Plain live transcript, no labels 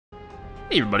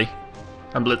Hey everybody,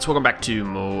 I'm Blitz. Welcome back to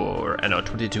more Anno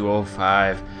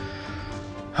 2205.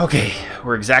 Okay,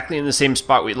 we're exactly in the same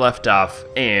spot we left off,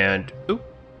 and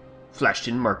flashed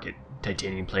in market.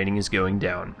 Titanium plating is going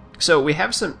down. So we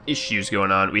have some issues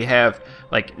going on. We have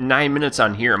like 9 minutes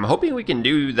on here. I'm hoping we can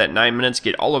do that 9 minutes,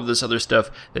 get all of this other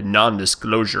stuff, the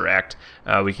Non-Disclosure Act.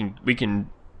 We can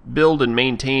build and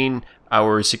maintain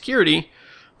our security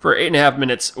for 8.5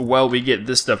 minutes while we get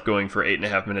this stuff going for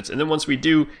 8.5 minutes. And then once we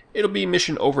do, it'll be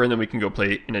mission over and then we can go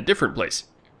play in a different place.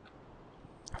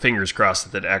 Fingers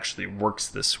crossed that it actually works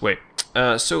this way.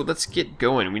 So let's get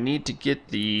going. We need to get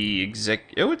the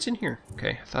oh, it's in here.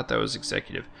 Okay, I thought that was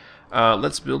executive.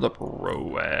 Let's build up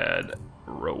ROAD.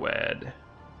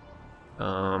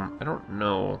 I don't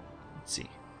know. Let's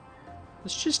see.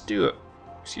 Let's just do it.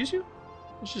 Excuse you?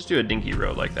 Let's just do a dinky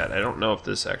road like that. I don't know if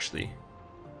this actually...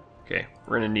 Okay,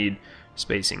 we're going to need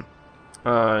spacing.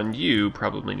 And you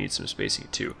probably need some spacing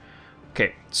too.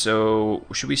 Okay, so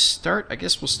should we start? I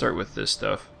guess we'll start with this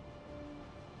stuff.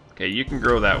 Okay, you can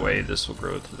grow that way. This will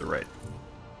grow to the right.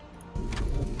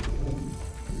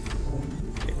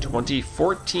 Okay,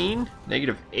 2014,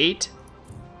 -8.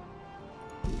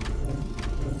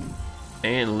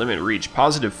 And limit reach,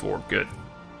 +4. Good.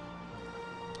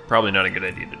 Probably not a good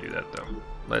idea to do that though.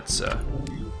 Let's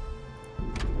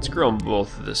grow them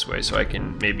both this way so I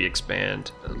can maybe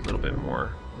expand a little bit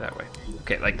more that way.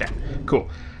 Okay, like that. Cool.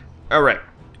 Alright.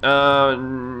 Yeah,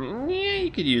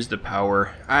 you could use the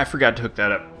power. I forgot to hook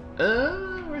that up.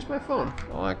 Where's my phone?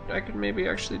 Well, I could maybe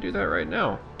actually do that right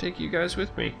now. Take you guys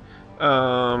with me.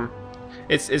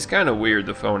 It's kind of weird,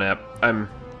 the phone app. I'm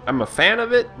a fan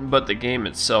of it, but the game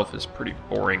itself is pretty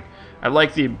boring. I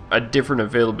like a different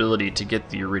availability to get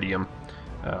the iridium.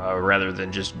 Rather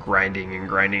than just grinding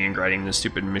the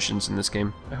stupid missions in this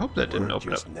game. I hope that didn't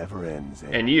open up. Never ends, eh?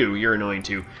 And you're annoying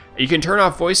too. You can turn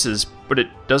off voices, but it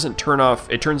doesn't turn off,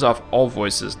 it turns off all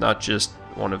voices, not just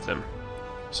one of them.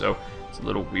 So, it's a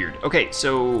little weird. Okay,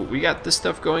 so we got this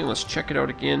stuff going, let's check it out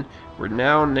again. We're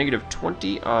now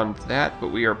 -20 on that, but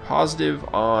we are positive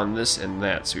on this and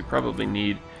that, so we probably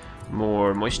need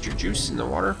more moisture juice in the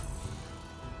water.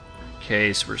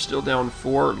 Okay, so we're still down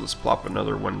 4, let's plop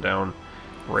another one down.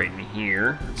 Right in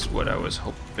here. That's what I was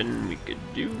hoping we could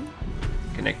do.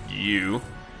 Connect you.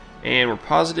 And we're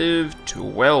positive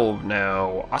 12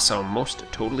 now. Awesome. Most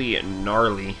totally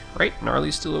gnarly. Right? Gnarly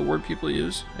still a word people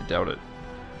use? I doubt it.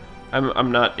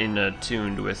 I'm not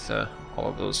tuned with all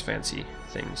of those fancy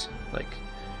things. Like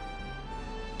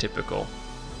typical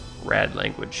rad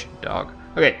language dog.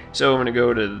 Okay, so I'm going to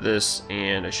go to this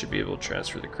and I should be able to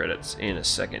transfer the credits in a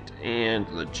second. And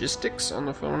logistics on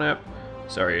the phone app.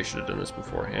 Sorry, I should have done this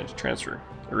beforehand. Transfer.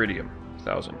 Iridium.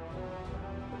 1,000.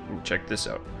 Check this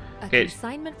out. Okay. A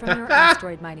consignment from your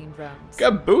asteroid mining drones.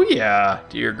 Kabooyah,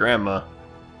 dear grandma.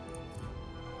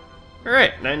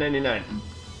 Alright, $9.99.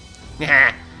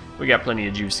 We got plenty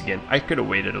of juice again. I could have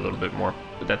waited a little bit more,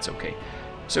 but that's okay.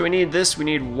 So we need this, we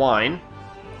need wine.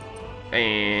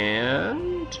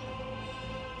 And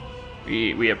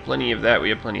we have plenty of that,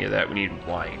 we need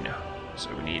wine. So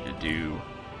we need to do...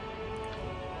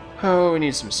 Oh, we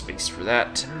need some space for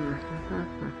that.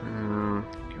 Can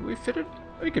we fit it?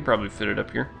 We could probably fit it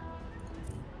up here.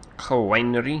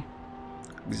 Winery.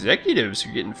 Executives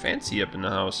are getting fancy up in the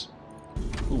house.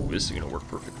 Ooh, this is going to work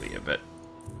perfectly, I bet.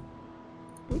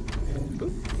 Boop,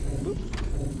 boop, boop.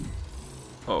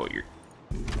 Oh, you're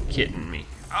kidding me.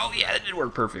 Oh, yeah, that did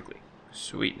work perfectly.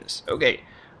 Sweetness. Okay,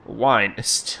 wine is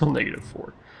still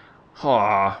 -4.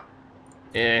 Aw.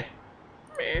 Eh.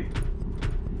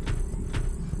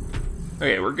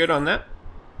 Okay, we're good on that.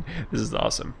 This is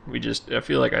awesome. I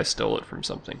feel like I stole it from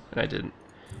something, and I didn't.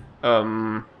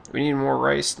 We need more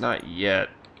rice? Not yet.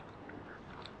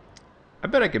 I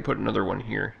bet I could put another one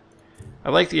here. I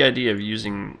like the idea of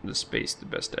using the space the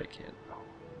best I can. Oh,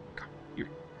 God,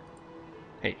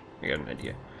 hey, I got an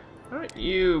idea. Alright,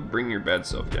 you bring your bad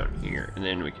self down here, and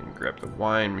then we can grab the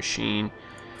wine machine.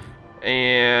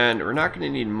 And we're not going to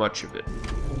need much of it.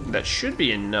 That should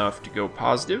be enough to go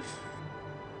positive.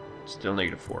 Still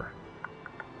 -4.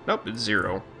 Nope, it's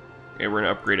 0. Okay, we're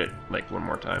gonna upgrade it like one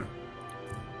more time.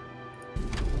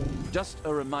 Just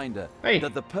a reminder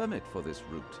that the permit for this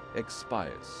route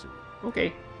expires soon.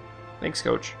 Okay. Thanks,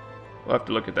 Coach. We'll have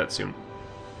to look at that soon.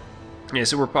 Yeah,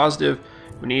 so we're positive.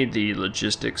 We need the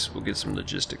logistics. We'll get some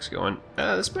logistics going.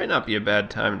 This might not be a bad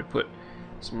time to put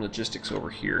some logistics over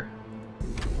here.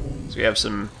 So we have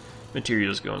some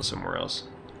materials going somewhere else.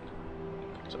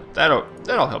 So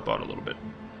that'll help out a little bit.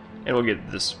 And we'll get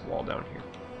this wall down here.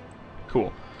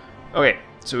 Cool. Okay,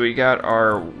 so we got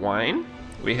our wine.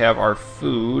 We have our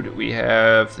food. We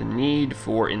have the need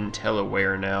for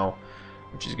IntelliWare now.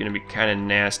 which is going to be kind of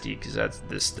nasty because that's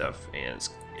this stuff and it's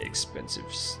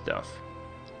expensive stuff.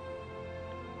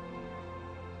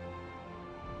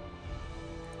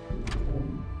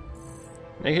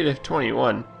 Negative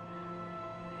 21.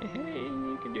 Hey,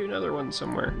 you can do another one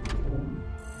somewhere.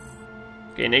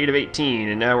 Okay, negative 18,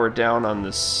 and now we're down on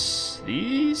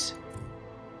these?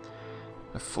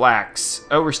 The flax.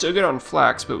 Oh, we're still good on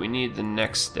flax, but we need the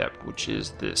next step, which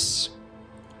is this.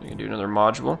 We can do another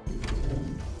module.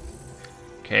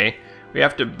 Okay, we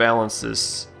have to balance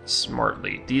this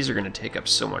smartly. These are going to take up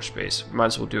so much space. Might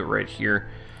as well do it right here.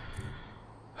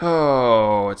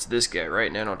 Oh, it's this guy,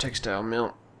 right? Nano textile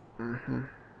mill.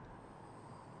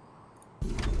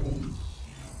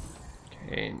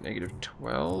 Okay, negative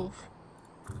 12.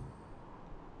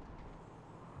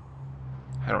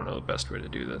 I don't know the best way to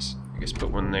do this. I guess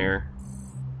put one there.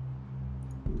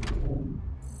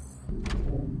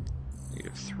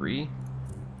 Negative 3.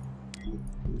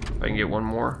 If I can get one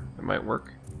more, it might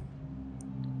work.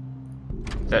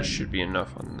 That should be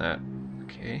enough on that.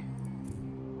 Okay.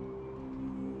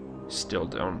 Still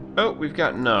down. Oh, we've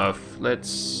got enough.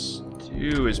 Let's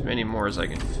do as many more as I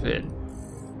can fit.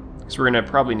 So we're going to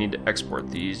probably need to export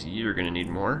these. You're going to need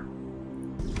more.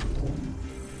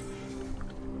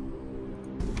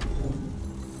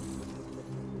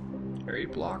 Area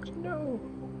blocked. No.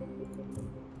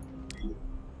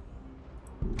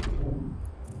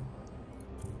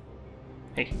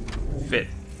 Hey, fit.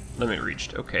 Limit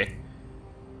reached. Okay.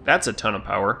 That's a ton of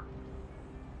power.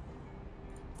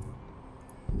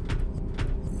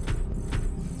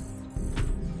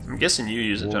 I'm guessing you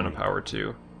use a ton of power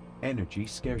too. Energy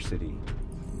scarcity.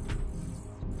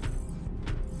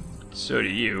 So do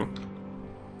you.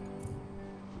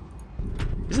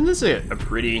 Isn't this a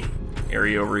pretty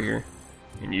area over here?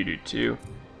 And you do too.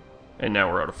 And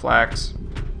now we're out of flax.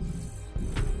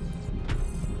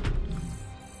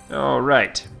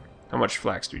 Alright. How much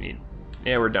flax do we need?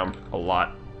 Yeah, we're down a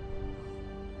lot.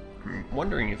 I'm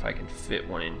wondering if I can fit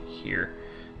one in here.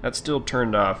 That's still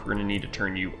turned off. We're going to need to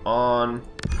turn you on.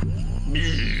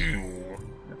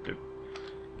 Have to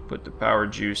put the power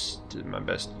juice to my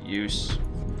best use.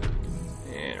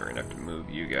 And we're going to have to move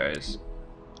you guys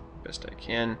best I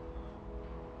can.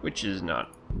 Which is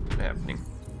not happening.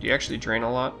 Do you actually drain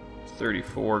a lot?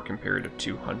 34 compared to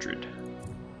 200.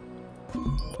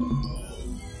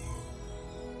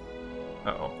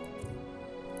 Uh-oh.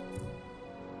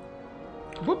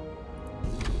 Whoop.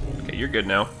 Okay, you're good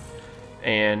now.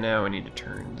 And now we need to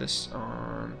turn this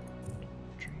on.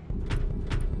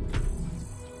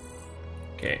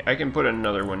 Okay, I can put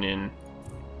another one in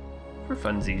for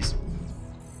funsies.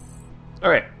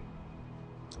 Alright.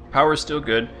 Power's still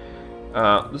good.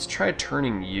 Let's try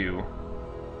turning you.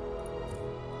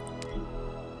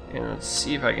 And let's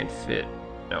see if I can fit.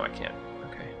 No, I can't.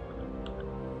 Okay.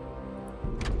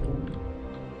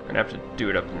 We're gonna have to do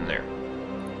it up in there.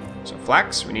 So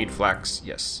flax, we need flax,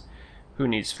 yes. Who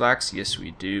needs flax? Yes,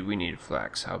 we do. We need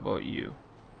flax. How about you?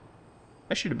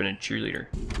 I should have been a cheerleader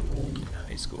in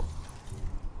high school.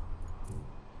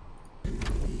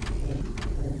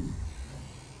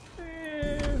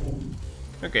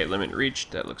 Okay, limit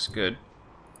reached. That looks good.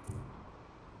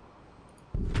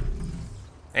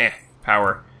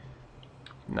 Power.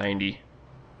 90.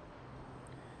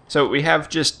 So we have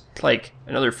just like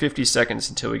another 50 seconds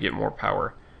until we get more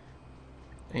power.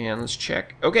 And let's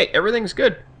check. Okay, everything's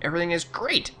good. Everything is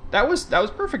great. That was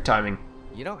perfect timing.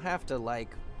 You don't have to like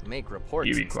make reports.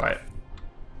 You be quiet.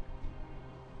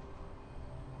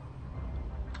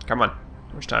 Come on.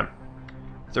 How much time?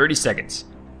 30 seconds.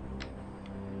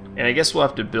 And I guess we'll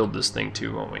have to build this thing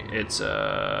too, won't we? It's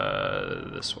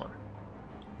this one.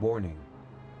 Warning.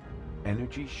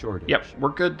 Energy shortage. Yep, we're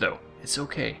good though. It's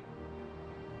okay.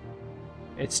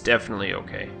 It's definitely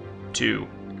okay. 2.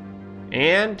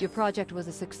 And your project was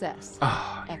a success.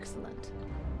 Oh, excellent.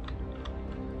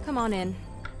 Come on in.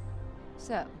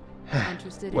 So,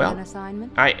 interested well, in an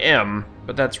assignment? I am,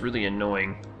 but that's really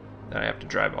annoying that I have to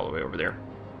drive all the way over there.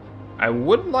 I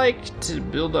would like to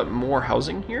build up more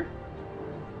housing here.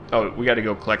 Oh, we got to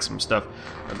go collect some stuff.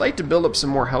 I'd like to build up some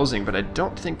more housing, but I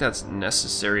don't think that's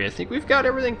necessary. I think we've got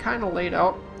everything kind of laid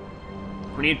out.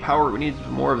 We need power. We need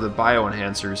more of the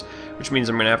bioenhancers, which means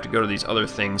I'm going to have to go to these other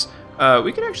things.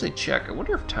 We can actually check. I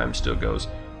wonder if time still goes.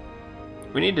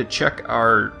 We need to check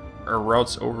our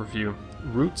routes overview.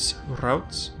 Routes?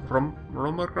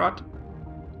 Romerrat?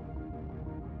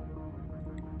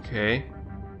 Okay.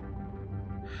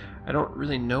 I don't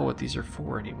really know what these are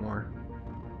for anymore.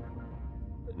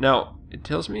 Now, it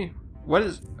tells me, what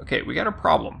is, okay, we got a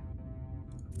problem.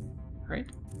 Right?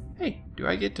 Hey, do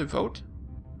I get to vote?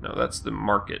 No, that's the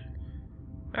market.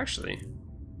 Actually,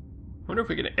 wonder if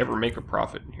we can ever make a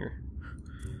profit in here.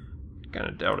 Kind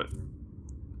of doubt it.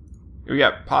 We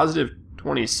got positive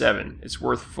 27. It's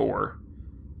worth 4.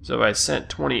 So if I sent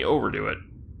 20 over to it,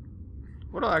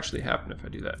 what'll actually happen if I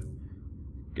do that?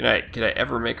 Can I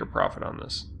ever make a profit on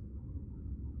this?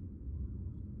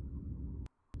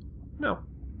 No.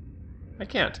 I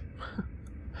can't.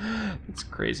 It's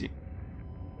crazy.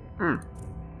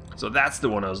 So that's the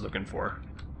one I was looking for.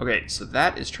 Okay, so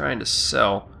that is trying to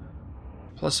sell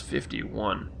plus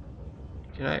 51.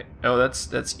 Can I? Oh,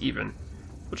 that's even.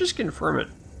 We'll just confirm it.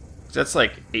 That's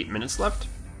like 8 minutes left.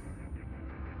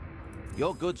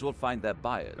 Your goods will find their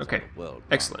buyers. Okay, World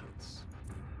excellent. markets.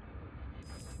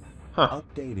 Huh.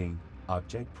 Updating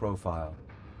object profile.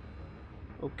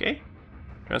 Okay.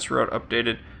 Transfer route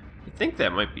updated. I think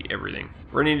that might be everything.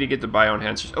 We're gonna need to get the bio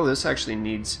enhancers. Oh, this actually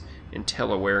needs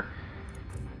IntelliWare.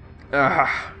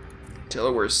 Ah,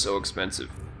 IntelliWare is so expensive.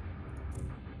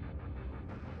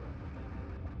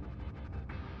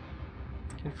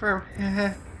 Confirm.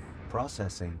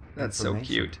 Processing. That's so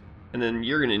information. cute. And then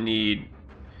you're gonna need.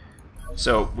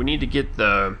 So we need to get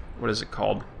the. What is it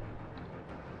called?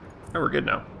 Oh, we're good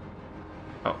now.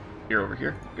 Oh, you're over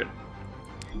here. Good.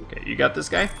 Okay, you got this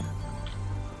guy.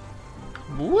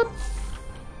 Whoop.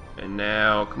 And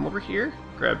now come over here.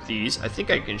 Grab these. I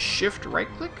think I can shift right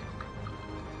click.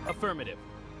 Affirmative.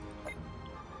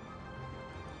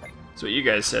 So you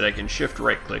guys said I can shift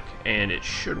right click and it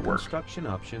should work. Construction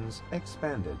options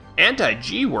expanded.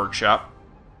 Anti-G workshop?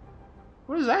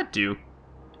 What does that do?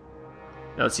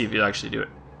 Now let's see if you'll actually do it.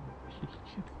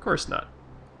 Of course not.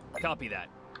 Copy that.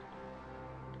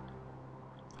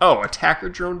 Oh, attacker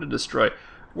drone to destroy.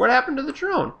 What happened to the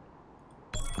drone?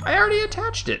 I already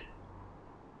attached it.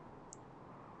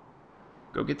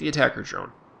 Go get the attacker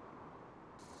drone.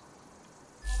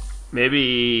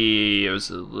 Maybe it was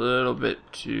a little bit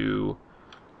too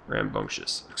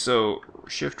rambunctious. So,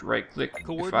 shift right click. If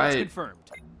Coordinates I confirmed.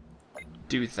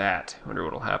 do that, I wonder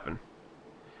what'll happen.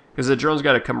 Because the drone's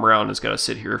got to come around, it's got to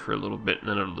sit here for a little bit, and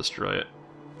then it'll destroy it.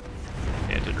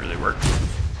 Yeah, it didn't really work.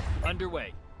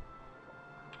 Underway.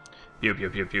 Pew pew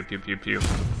pew pew pew pew pew.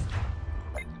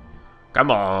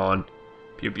 Come on.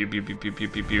 Pew pew pew pew pew pew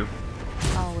pew pew.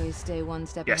 Always stay one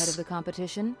step Yes. ahead of the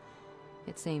competition.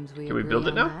 It seems we Can we agree build it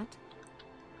on now? that.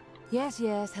 Yes,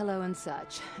 yes, hello and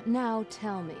such. Now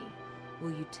tell me, will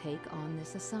you take on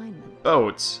this assignment?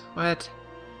 Boats. What?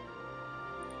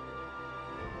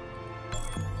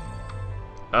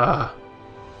 Ah.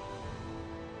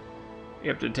 You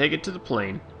have to take it to the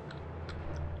plane.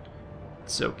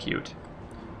 It's so cute.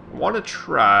 I want to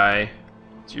try.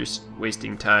 So you're just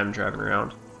wasting time driving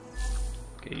around.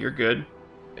 Okay, you're good.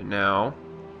 And now,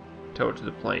 tow it to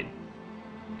the plane.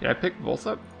 Can I pick both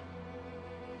up?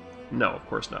 No, of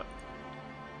course not.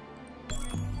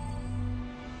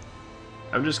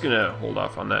 I'm just gonna hold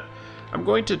off on that. I'm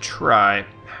going to try.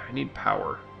 I need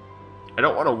power. I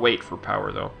don't want to wait for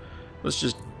power though. Let's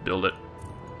just build it.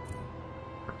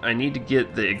 I need to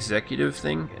get the executive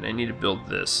thing, and I need to build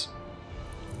this.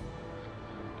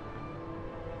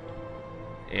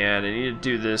 And I need to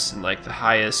do this in like the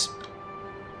highest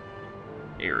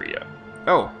area.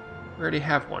 Oh, we already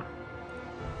have one.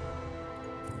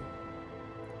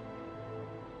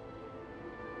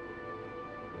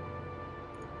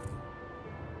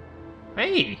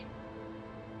 Hey!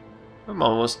 We've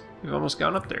almost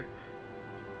gone up there.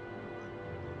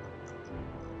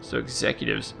 So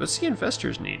executives, what's the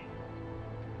investors need?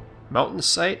 Mountain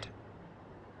site?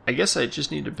 I guess I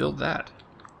just need to build that.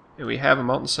 And we have a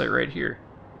mountain site right here.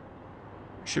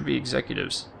 Should be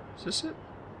executives. Is this it?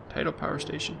 Tidal power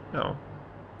station? No.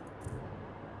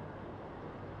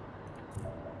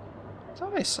 I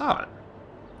thought I saw it.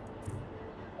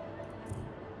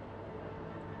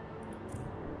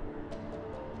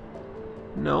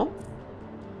 No?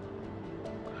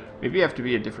 Maybe you have to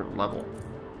be a different level.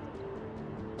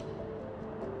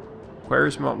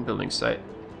 Where's mountain building site?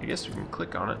 I guess we can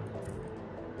click on it.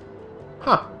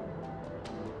 Huh.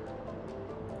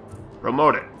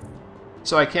 Promote it.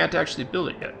 So I can't actually build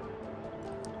it yet.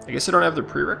 I guess I don't have the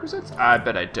prerequisites? I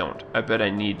bet I don't. I bet I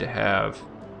need to have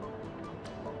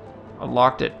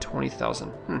unlocked at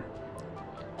 20,000. I'm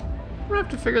gonna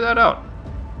have to figure that out.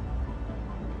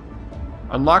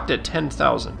 Unlocked at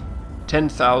 10,000.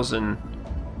 10,000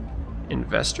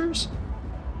 investors?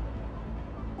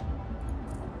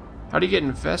 How do you get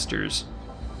investors?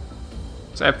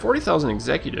 So I have 40,000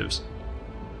 executives.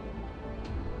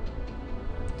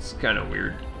 It's kind of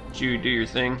weird. Did you do your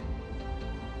thing?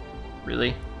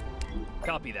 Really?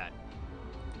 Copy that.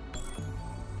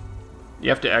 You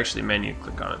have to actually menu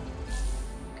click on it.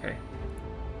 Okay.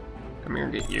 Come here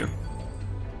and get you.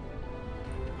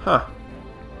 Huh.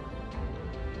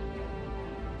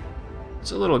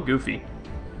 It's a little goofy.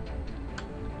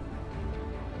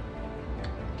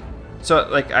 So,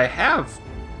 like, I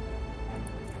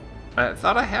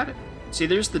thought I had it. See,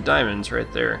 there's the diamonds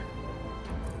right there.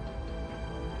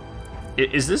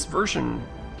 Is this version...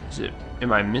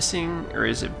 Am I missing, or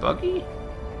is it buggy?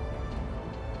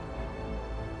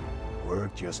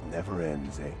 Work just never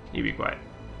ends, eh? You be quiet.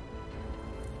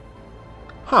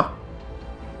 Huh.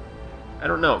 I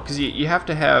don't know, because you have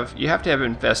to have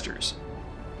investors.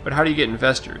 But how do you get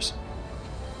investors?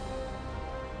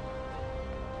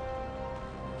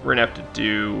 We're gonna have to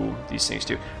do these things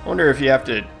too. I wonder if you have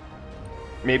to...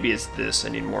 Maybe it's this. I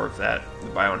need more of that. The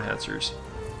bioenhancers.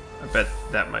 I bet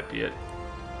that might be it.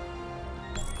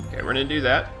 Okay, we're gonna do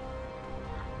that.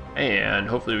 And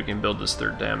hopefully we can build this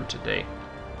third dam today.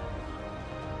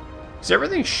 Because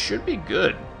everything should be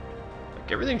good.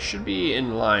 Like, everything should be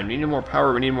in line. We need more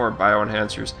power. We need more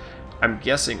bioenhancers. I'm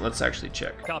guessing... Let's actually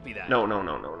check. Copy that. No,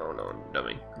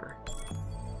 dummy. Come here.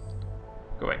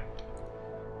 Go away.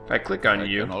 If I click on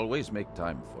you... I can always make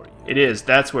time for you. It is.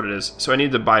 That's what it is. So I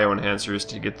need the bioenhancers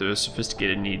to get the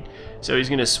sophisticated need. So he's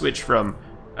going to switch from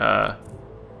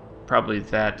probably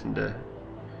that into...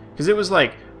 Because it was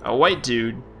like a white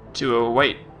dude to a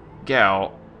white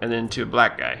gal and then to a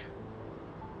black guy.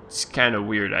 It's kind of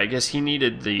weird. I guess he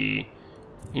needed the...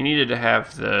 He needed to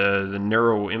have the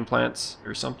neural implants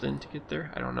or something to get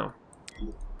there. I don't know.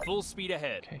 Full speed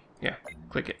ahead. Okay. Yeah.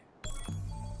 Click it.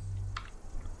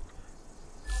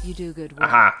 You do good work.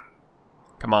 Aha!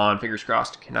 Come on, fingers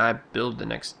crossed. Can I build the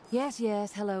next... Yes,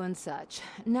 yes, hello and such.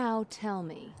 Now tell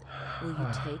me, will you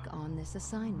take on this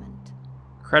assignment?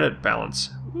 Credit balance.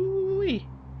 Ooh-wee.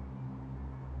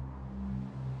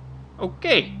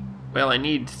 Okay. Well, I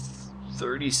need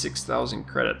 36,000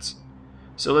 credits.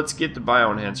 So let's get the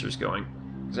bioenhancers going.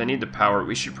 Because I need the power.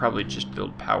 We should probably just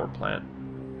build power plant.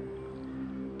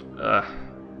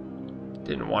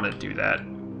 Didn't want to do that.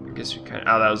 I guess we kind of...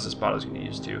 Oh, that was the spot I was going to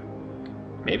use too.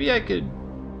 Maybe I could...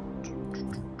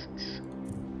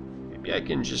 Maybe I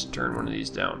can just turn one of these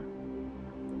down.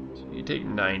 So you take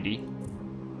 90.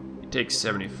 You take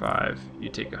 75. You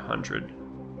take 100.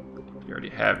 You already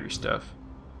have your stuff.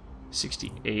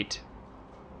 68.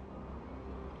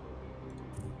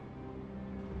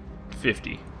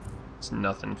 50. It's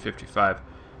nothing. 55.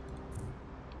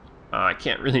 I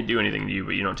can't really do anything to you,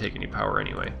 but you don't take any power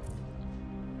anyway.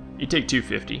 You take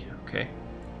 250. Okay.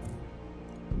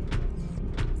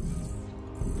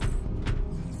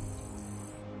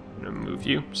 I'm gonna move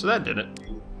you. So that did it.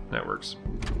 That works.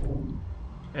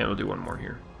 And we'll do one more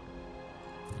here.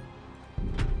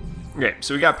 Okay,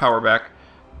 so we got power back.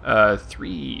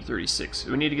 336.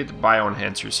 We need to get the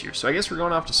bioenhancers here. So I guess we're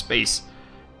going off to space.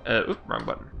 Oop, wrong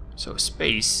button. So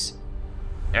space,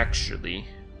 actually,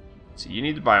 so you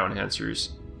need the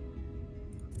bioenhancers.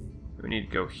 We need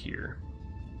to go here.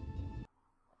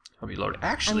 I'll be loaded.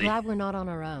 Actually, I'm glad we're not on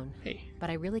our own. Hey, but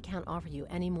I really can't offer you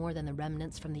any more than the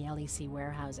remnants from the LEC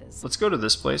warehouses. Let's go to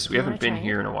this place. We haven't been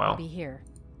here in a while. I'll be here.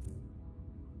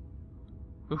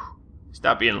 Ooh,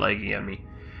 stop being laggy on me.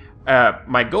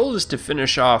 My goal is to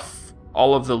finish off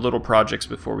all of the little projects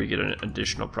before we get an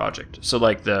additional project. So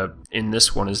like in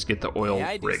this one is to get the oil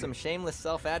rig. May I do some shameless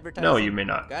self-advertising? No, you may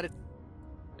not. Got it.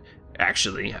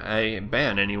 Actually, I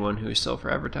ban anyone who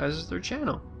self-advertises their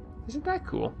channel. Isn't that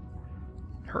cool?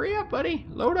 Hurry up, buddy.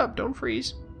 Load up. Don't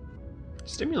freeze.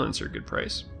 Stimulants are a good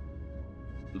price.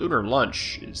 Lunar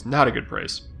lunch is not a good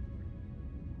price.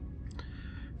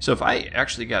 So if I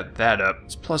actually got that up,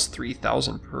 it's plus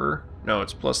 3,000 per. No,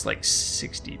 it's plus like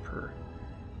 60 per.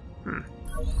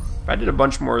 If I did a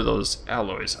bunch more of those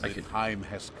alloys, I could... The time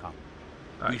has come.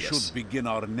 We should begin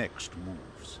our next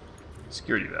moves.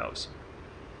 Security valves.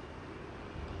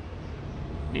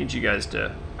 Need you guys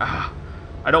to...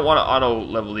 I don't want to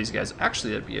auto-level these guys.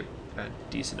 Actually, that'd be a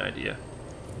decent idea.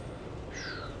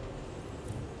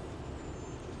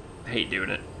 I hate doing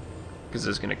it, because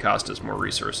it's going to cost us more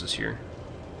resources here.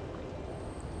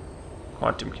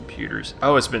 Quantum computers.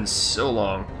 Oh, it's been so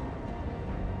long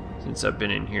since I've been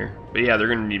in here. But yeah, they're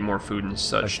going to need more food and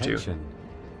such, Attention.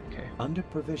 too. Okay. Under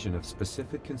provision of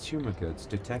specific consumer goods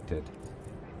detected.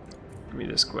 Give me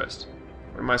this quest.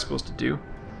 What am I supposed to do?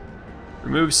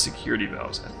 Remove security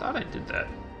valves. I thought I did that.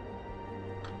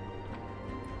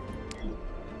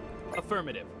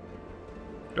 Affirmative.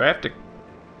 Do I have to...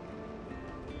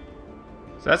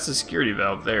 So that's the security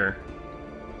valve there.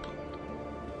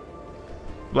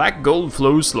 Black gold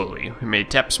flows slowly. We may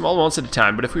tap small amounts at a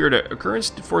time, but if we were to occurrence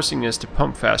forcing us to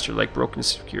pump faster, like broken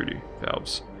security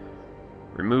valves.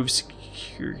 Remove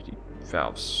security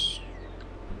valves.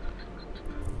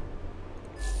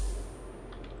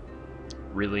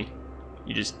 Really?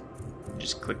 You just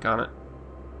click on it?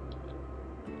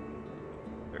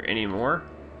 there any more?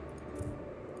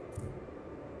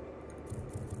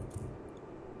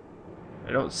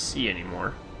 I don't see any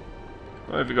more.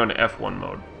 What if we go into F1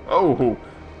 mode? Oh,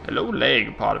 hello,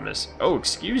 Legopotamus. Oh,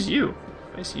 excuse you.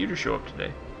 Nice of you to show up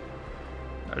today.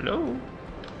 Hello.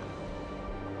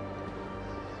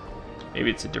 Maybe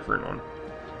it's a different one.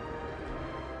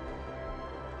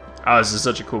 Ah, this is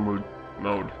such a cool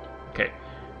mode. Okay,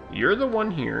 you're the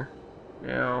one here.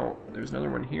 Now, there's another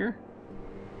one here.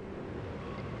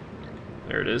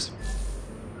 There it is.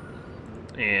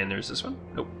 And there's this one.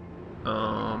 Nope.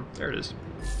 There it is.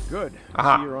 Good.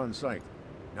 Aha. See, you're on site.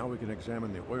 Now we can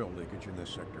examine the oil leakage in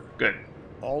this sector. Good.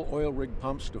 All oil rig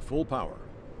pumps to full power.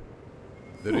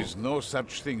 There is no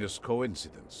such thing as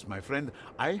coincidence. My friend,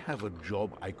 I have a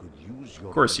job I could use your...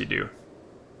 Of course you do.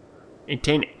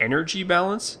 Maintain energy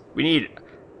balance? We need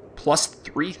plus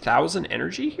 3,000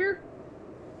 energy here?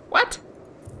 What?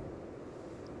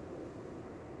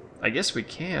 I guess we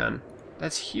can.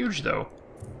 That's huge, though.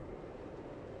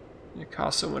 It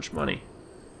costs so much money.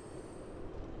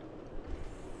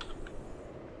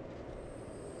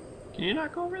 Can you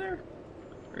not go over there?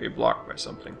 Or are you blocked by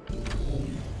something?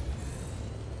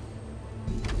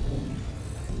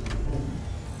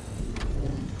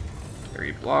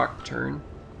 Area blocked, turn.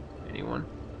 Anyone?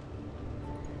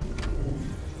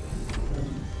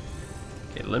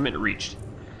 Okay, limit reached.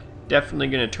 Definitely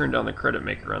gonna turn down the credit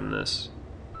maker on this.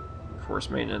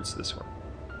 Force maintenance, this one.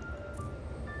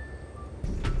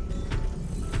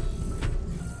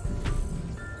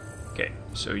 Okay,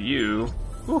 so you...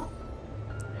 Whew.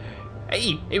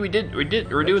 Hey, we're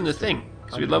doing the thing.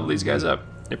 Because we level these guys up.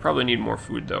 They probably need more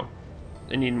food, though.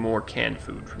 They need more canned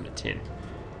food from the tin.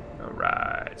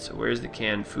 Alright, so where's the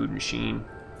canned food machine?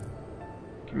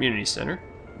 Community center.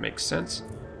 Makes sense.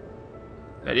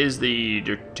 That is the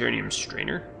deuterium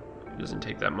strainer. It doesn't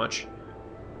take that much.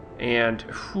 And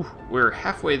whew, we're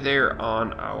halfway there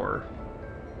on our...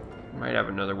 Might have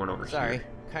another one over here. Sorry,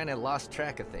 kind of lost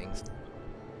track of things.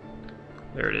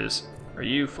 There it is. Are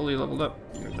you fully leveled up?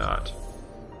 You're not.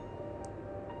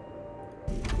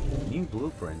 New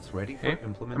blueprints ready for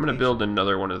implementation. I'm going to build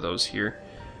another one of those here.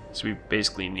 So we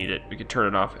basically need it. We can turn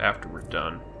it off after we're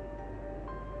done.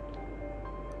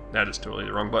 That is totally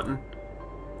the wrong button.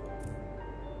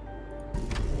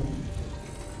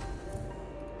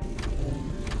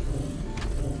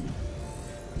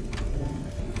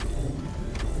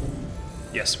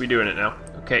 Yes, we're doing it now.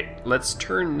 Okay, let's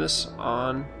turn this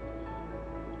on.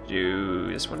 Do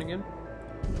this one again.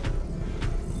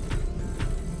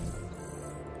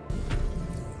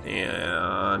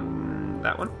 And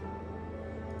that one.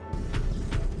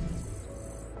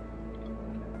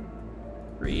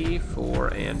 3, 4,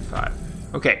 and 5.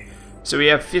 Okay, so we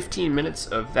have 15 minutes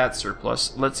of that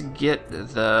surplus. Let's get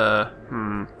the...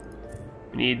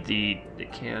 We need the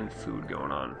canned food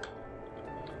going on.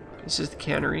 This is the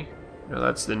cannery. No,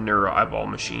 that's the neuro eyeball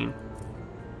machine.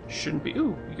 Shouldn't be...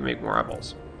 Ooh, you can make more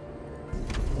eyeballs.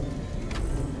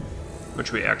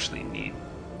 Which we actually need.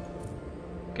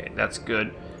 Okay, that's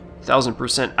good.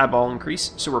 1000% eyeball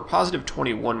increase. So we're positive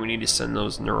 21. We need to send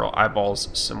those neural eyeballs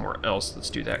somewhere else. Let's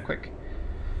do that quick.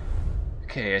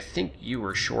 Okay, I think you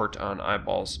were short on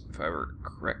eyeballs, if I were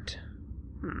correct.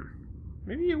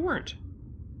 Maybe you weren't.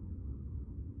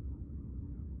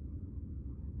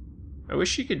 I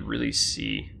wish you could really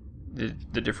see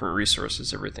the different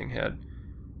resources everything had.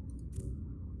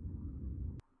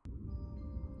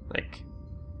 Like,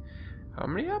 how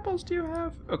many apples do you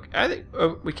have? Okay, I think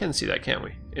we can see that, can't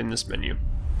we? In this menu.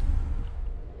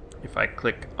 If I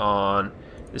click on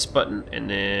this button and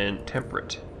then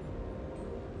temperate.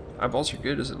 Eyeballs are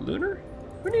good. Is it lunar?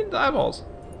 We need the eyeballs.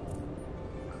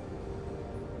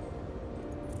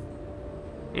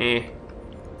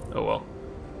 Oh well.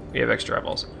 We have extra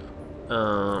eyeballs.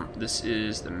 This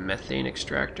is the methane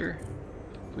extractor.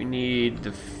 We need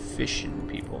the fishing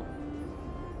people.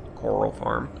 Coral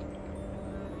farm.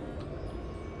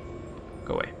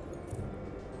 Go away.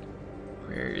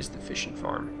 Where is the fishing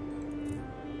farm?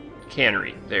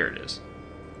 Cannery. There it is.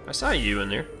 I saw you in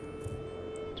there.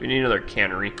 So we need another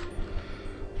cannery.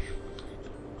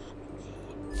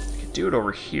 We could do it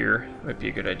over here. Might be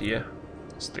a good idea.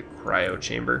 It's the cryo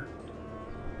chamber.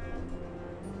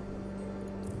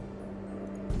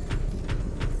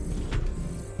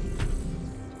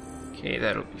 Okay,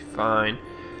 that'll be fine.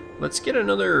 Let's get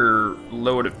another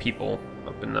load of people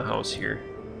up in the house here.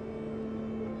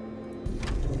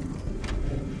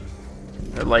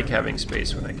 I like having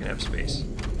space when I can have space.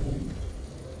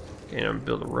 Okay, I'm gonna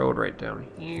build a road right down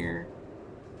here.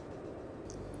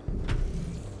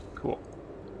 Cool.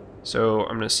 So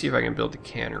I'm gonna see if I can build a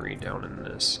cannery down in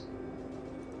this.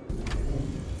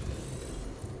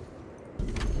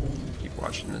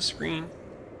 watching the screen.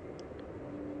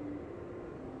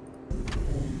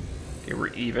 Okay, we're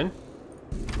even.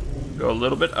 Go a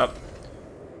little bit up.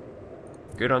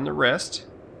 Good on the rest.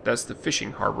 That's the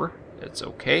fishing harbor. That's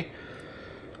okay.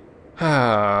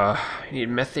 I need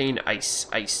methane ice.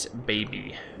 Ice,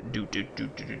 baby. Do.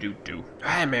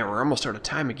 Ah, man, we're almost out of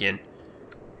time again.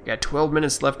 Got 12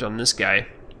 minutes left on this guy.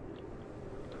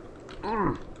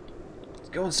 It's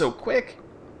going so quick.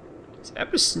 These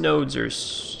episodes are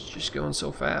just going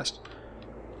so fast.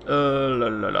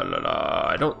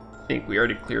 I don't think we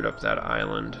already cleared up that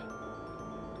island.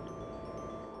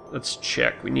 Let's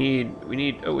check. We need,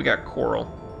 oh, we got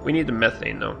coral. We need the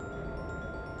methane, though.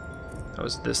 That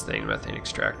was this thing, methane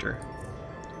extractor.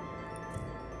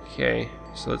 Okay,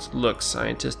 so let's look.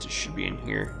 Scientists should be in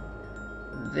here.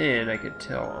 And then I could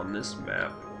tell on this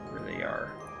map where they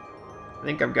are. I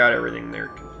think I've got everything there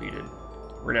completed.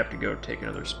 We're gonna have to go take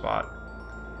another spot.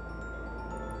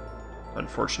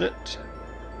 Unfortunate.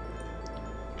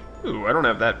 Ooh, I don't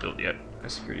have that built yet. My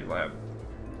security lab.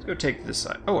 Let's go take this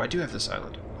side. Oh, I do have this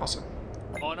island. Awesome.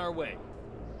 On our way.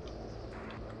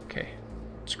 Okay.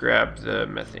 Let's grab the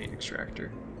methane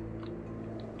extractor.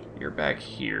 You're back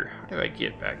here. How do I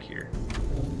get back here?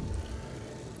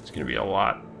 It's gonna be a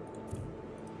lot.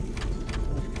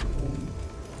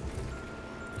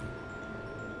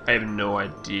 I have no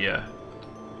idea.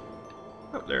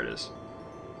 Oh, there it is.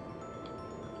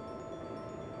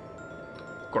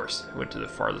 Of course, I went to the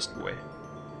farthest way.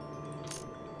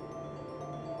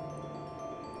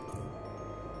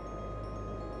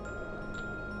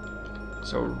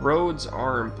 So roads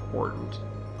are important.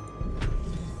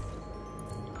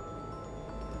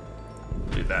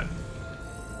 Do that.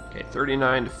 Okay,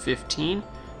 39 to 15.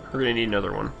 We're gonna need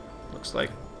another one, looks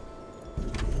like.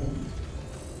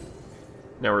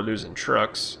 Now we're losing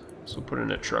trucks, so we'll put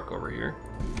in a truck over here.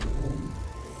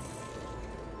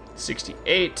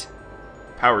 68.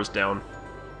 Power's down.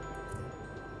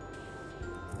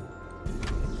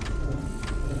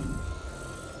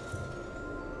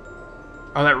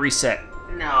 Oh, that reset.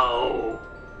 No.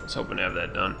 I was hoping to have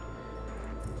that done.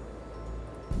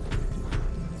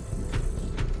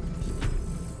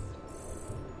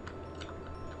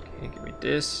 Okay, give me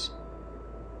this.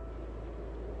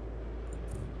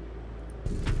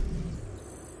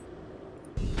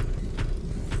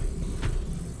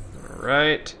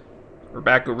 Alright. We're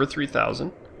back over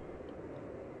 3,000.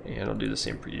 And I'll do the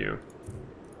same for you.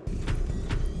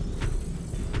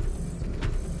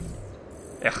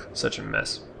 Ugh, such a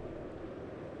mess.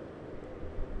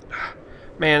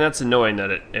 Man, that's annoying that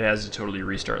it has to totally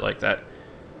restart like that.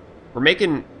 We're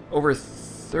making over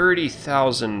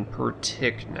 30,000 per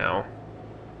tick now.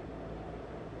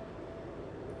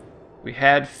 We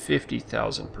had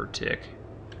 50,000 per tick.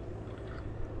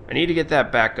 I need to get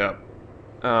that back up.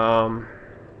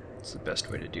 What's the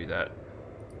best way to do that?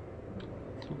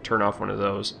 Turn off one of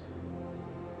those.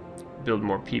 Build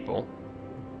more people.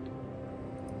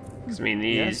 Because I mean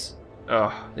these,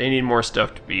 they need more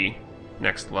stuff to be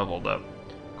next leveled up.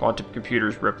 Quantum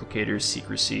computers, replicators,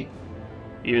 secrecy.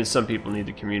 Even some people need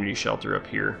the community shelter up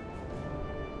here.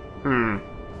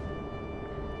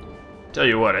 Tell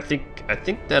you what, I think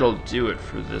that'll do it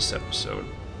for this episode.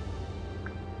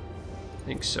 I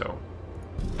think so.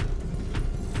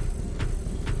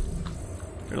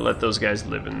 Gonna let those guys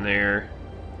live in there.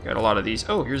 Got a lot of these.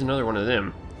 Oh, here's another one of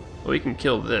them. Well, we can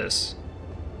kill this.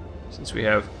 Since we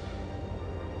have...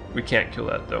 We can't kill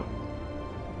that, though.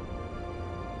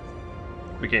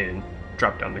 We can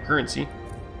drop down the currency.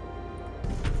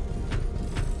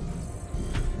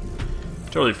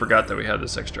 Totally forgot that we had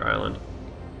this extra island.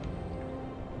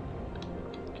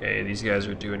 Okay, these guys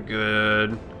are doing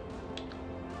good.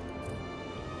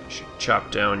 Should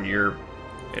chop down your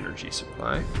energy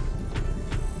supply.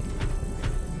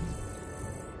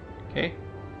 Okay.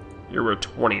 You're at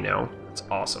 20 now. That's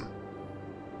awesome.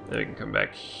 Then we can come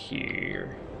back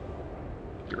here.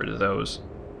 Get rid of those.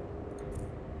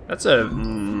 That's a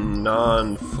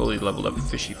non-fully leveled up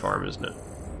fishy farm, isn't it?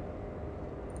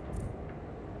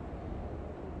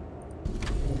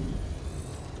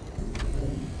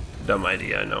 Dumb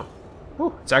idea, I know.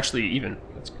 Oh, it's actually even.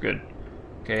 That's good.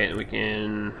 Okay, and we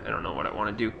can... I don't know what I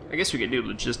want to do. I guess we could do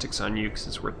logistics on you because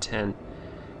it's worth 10.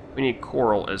 We need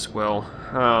coral as well.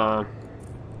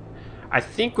 I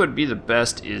think what would be the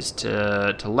best is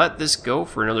to let this go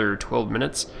for another 12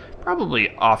 minutes.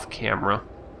 Probably off camera.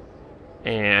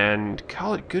 And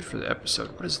call it good for the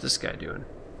episode. What is this guy doing?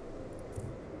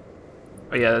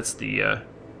 Oh yeah, that's the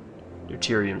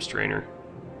deuterium strainer.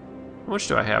 How much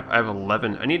do I have? I have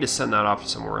 11. I need to send that off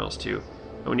somewhere else too.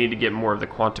 I need to get more of the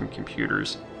quantum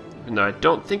computers. Even though I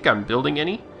don't think I'm building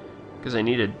any. because I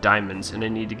needed diamonds, and I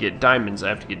need to get diamonds. I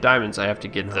have to get diamonds. I have to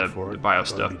get the bio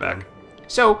stuff back.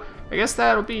 So I guess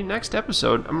that'll be next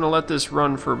episode. I'm gonna let this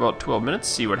run for about 12 minutes,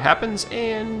 see what happens,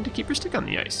 and keep your stick on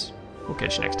the ice. We'll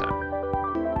catch you next time.